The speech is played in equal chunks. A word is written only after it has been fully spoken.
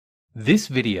This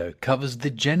video covers the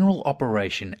general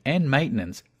operation and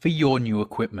maintenance for your new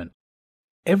equipment.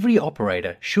 Every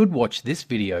operator should watch this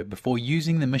video before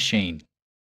using the machine.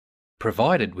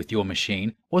 Provided with your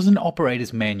machine was an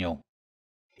operator's manual.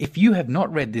 If you have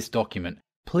not read this document,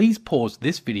 please pause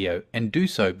this video and do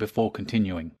so before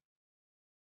continuing.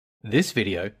 This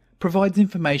video provides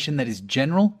information that is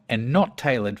general and not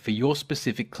tailored for your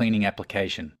specific cleaning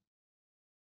application.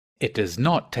 It does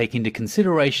not take into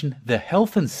consideration the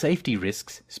health and safety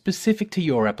risks specific to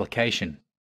your application.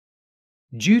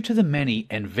 Due to the many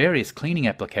and various cleaning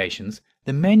applications,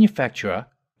 the manufacturer,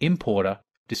 importer,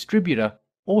 distributor,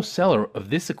 or seller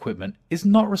of this equipment is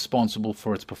not responsible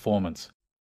for its performance.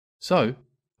 So,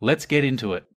 let's get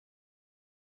into it.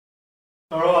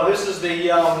 Alright, this is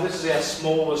our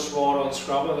smallest ride-on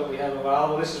scrubber that we have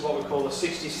available. This is what we call the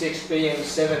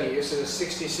 66BM70. This is a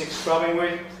 66 scrubbing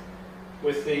rig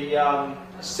with the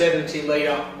 70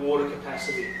 litre water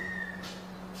capacity.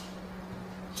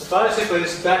 So basically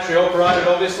this is battery operated.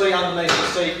 Obviously underneath the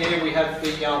seat here we have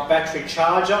the battery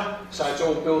charger, so it's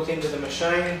all built into the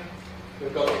machine.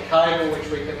 We've got the cable which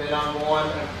we can then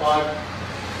unwind and plug.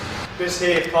 This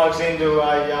here plugs into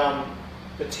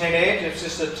the 10 amp. It's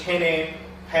just a 10 amp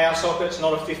power socket. It's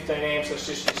not a 15 amp, so it's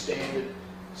just your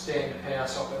standard power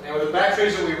socket. Now the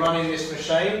batteries that we run in this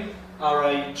machine are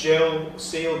a gel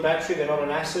sealed battery. They're not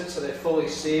an acid, so they're fully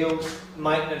sealed,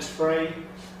 maintenance free.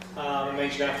 It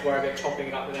means you don't have to worry about topping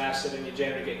it up with acid, and you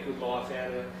generally get good life out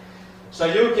of it. So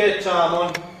you'll get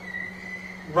on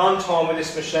run time with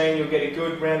this machine, you'll get a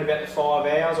good round about 5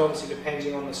 hours, obviously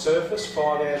depending on the surface,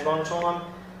 5 hours run time.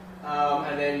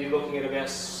 And then you're looking at about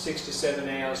 6 to 7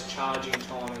 hours charging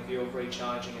time if you're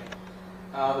recharging it.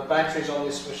 The batteries on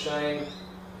this machine,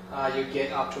 you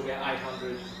get up to about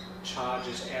 800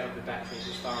 charges out of the batteries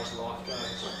as far as life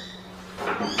goes.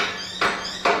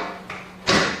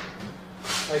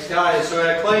 Okay, so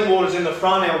our clean water's in the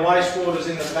front, our wastewater's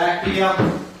in the back here.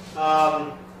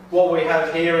 What we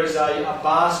have here is a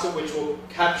basket which will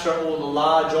capture all the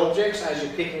large objects as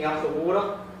you're picking up the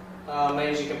water.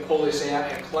 Means you can pull this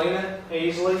out and clean it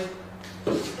easily.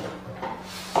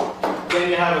 Then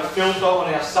you have a filter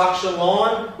on our suction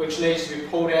line which needs to be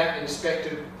pulled out and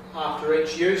inspected after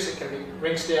each use. It can be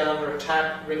rinsed out under a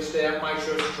tap, rinsed out, make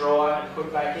sure it's dry and put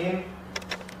back in.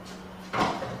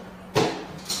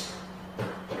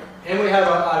 And we have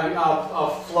a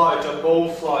float, a ball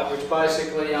float, which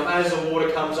basically as the water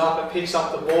comes up it picks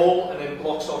up the ball and then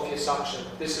blocks off your suction.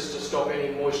 This is to stop any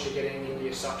moisture getting into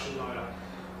your suction motor.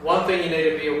 One thing you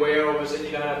need to be aware of is that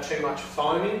you don't have too much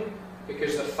foaming,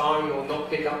 because the foam will not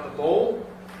pick up the ball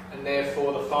and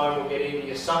therefore the foam will get into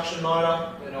your suction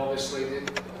motor, and obviously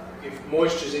if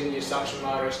moisture's in your suction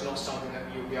motor it's not something that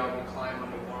you'll be able to claim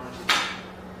under warranty.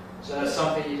 So that's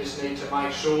something you just need to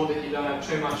make sure that you don't have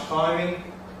too much foaming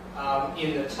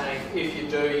in the tank. If you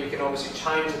do, you can obviously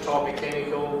change the type of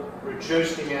chemical,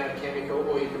 reduce the amount of chemical,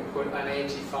 or you can put an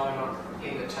anti-foamer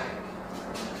in the tank.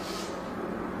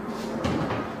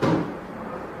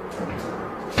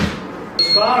 As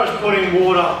far as putting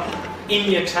water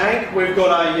in your tank, we've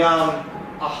got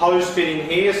a hose fitting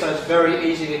here, so it's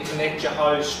very easy to connect your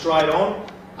hose straight on.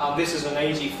 This is an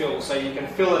easy fill, so you can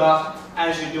fill it up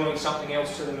as you're doing something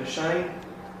else to the machine.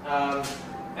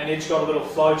 And it's got a little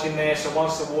float in there, so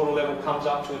once the water level comes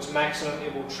up to its maximum,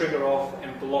 it will trigger off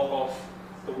and block off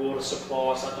the water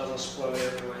supply so it doesn't splurt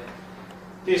everywhere.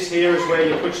 This here is where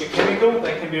you put your chemical.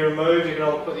 They can be removed. You can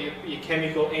either put your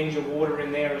chemical and your water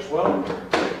in there as well.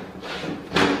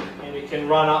 And you can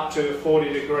run up to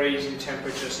 40 degrees in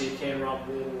temperature, so you can run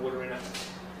warm water in it.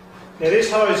 Now this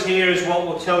hose here is what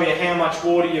will tell you how much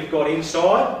water you've got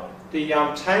inside the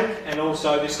tank, and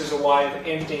also this is a way of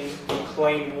emptying the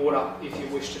clean water if you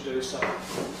wish to do so.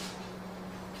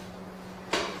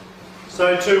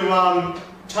 So to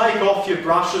take off your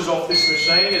brushes off this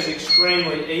machine is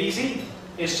extremely easy.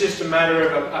 It's just a matter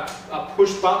of a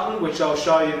push button, which I'll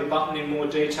show you the button in more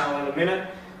detail in a minute.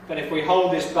 But if we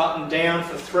hold this button down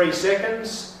for 3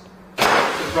 seconds,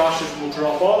 the brushes will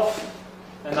drop off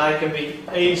and they can be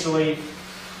easily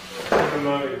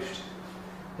removed.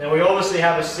 Now we obviously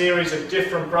have a series of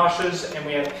different brushes and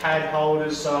we have pad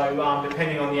holders, so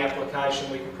depending on the application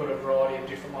we can put a variety of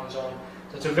different ones on.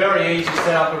 So it's a very easy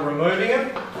setup of removing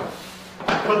it.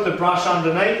 Put the brush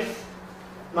underneath,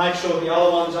 make sure the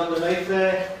other one's underneath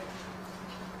there.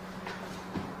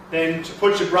 Then to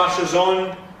put your brushes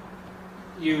on,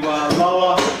 you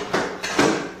lower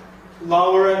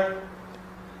it,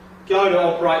 go to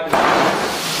operate the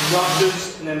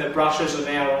brushes, and then the brushes are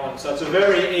now on. So it's a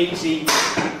very easy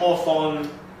off-on,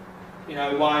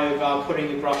 way of putting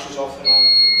your brushes off and on.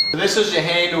 So this is your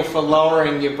handle for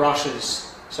lowering your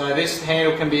brushes. So this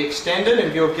handle can be extended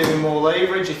if you're giving more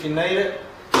leverage if you need it.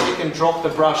 You can drop the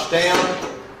brush down,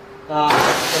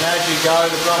 and as you go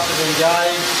the brush is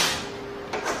engaged,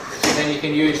 and then you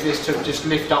can use this to just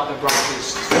lift up the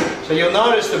brushes. So you'll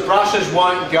notice the brushes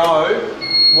won't go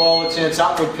while it's in its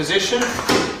upward position,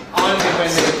 only when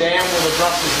they're down will the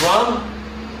brushes run,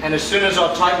 and as soon as I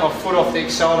take my foot off the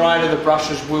accelerator the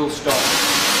brushes will stop.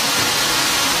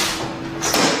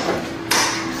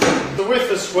 So with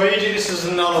the squeegee, this is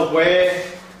another wear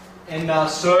and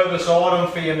service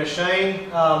item for your machine.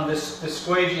 The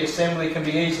squeegee assembly can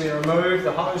be easily removed,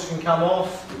 the hose can come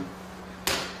off.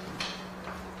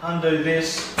 Undo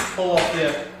this, pull off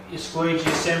your squeegee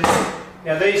assembly.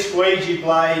 Now these squeegee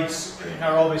blades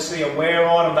are obviously a wear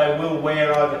item, they will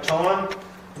wear over time.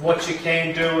 What you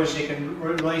can do is you can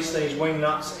release these wing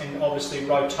nuts and obviously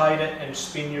rotate it and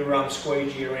spin your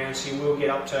squeegee around, so you will get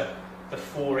up to the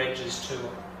 4 edges to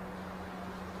it.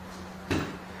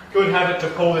 Good habit to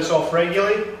pull this off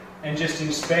regularly and just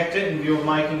inspect it in view of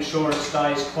making sure it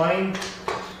stays clean.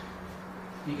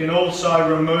 You can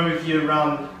also remove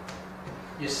your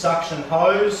suction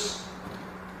hose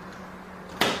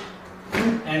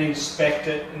and inspect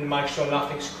it and make sure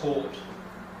nothing's caught.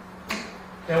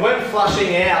 Now when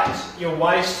flushing out your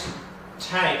waste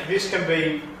tank, this can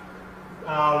be,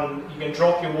 you can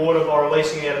drop your water by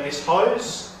releasing it out of this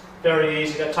hose. Very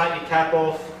easy, to take your cap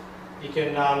off, you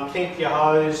can kink your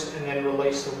hose and then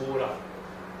release the water.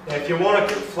 Now if you want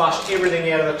to flush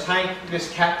everything out of the tank,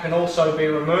 this cap can also be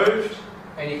removed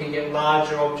and you can get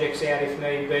larger objects out if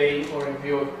need be, or in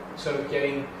view of sort of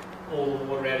getting all the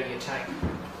water out of your tank.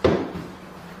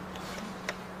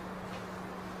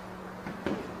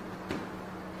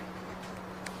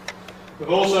 We've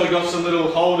also got some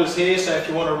little holders here, so if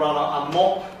you want to run a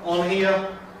mop on here,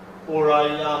 or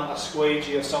a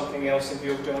squeegee or something else if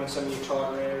you're doing some of your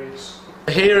tighter areas.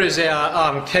 Here is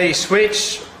our key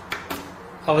switch.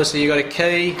 Obviously you've got a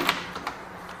key.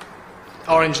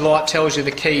 Orange light tells you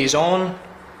the key is on.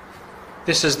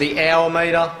 This is the hour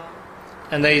meter,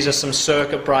 and these are some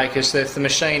circuit breakers. If the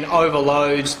machine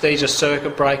overloads, these are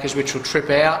circuit breakers which will trip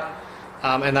out,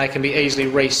 and they can be easily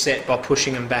reset by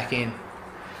pushing them back in.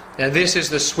 Now this is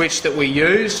the switch that we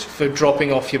use for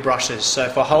dropping off your brushes. So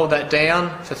if I hold that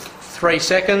down for 3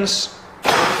 seconds,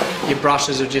 your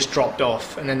brushes have just dropped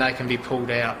off and then they can be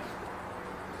pulled out.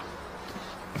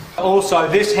 Also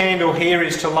this handle here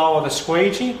is to lower the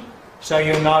squeegee. So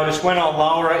you'll notice when I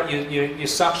lower it, your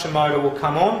suction motor will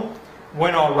come on.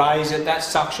 When I raise it, that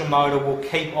suction motor will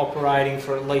keep operating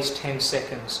for at least 10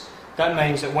 seconds. That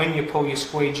means that when you pull your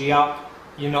squeegee up,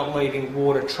 you're not leaving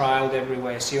water trailed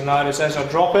everywhere. So you'll notice as I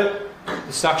drop it,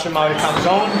 the suction motor comes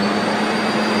on.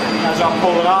 As I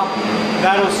pull it up,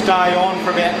 that'll stay on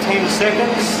for about 10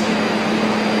 seconds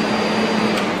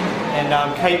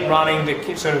and keep running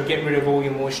to sort of get rid of all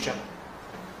your moisture.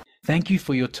 Thank you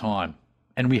for your time,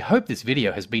 and we hope this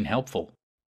video has been helpful.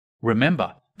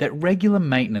 Remember that regular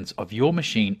maintenance of your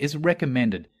machine is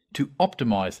recommended to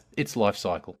optimize its life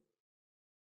cycle.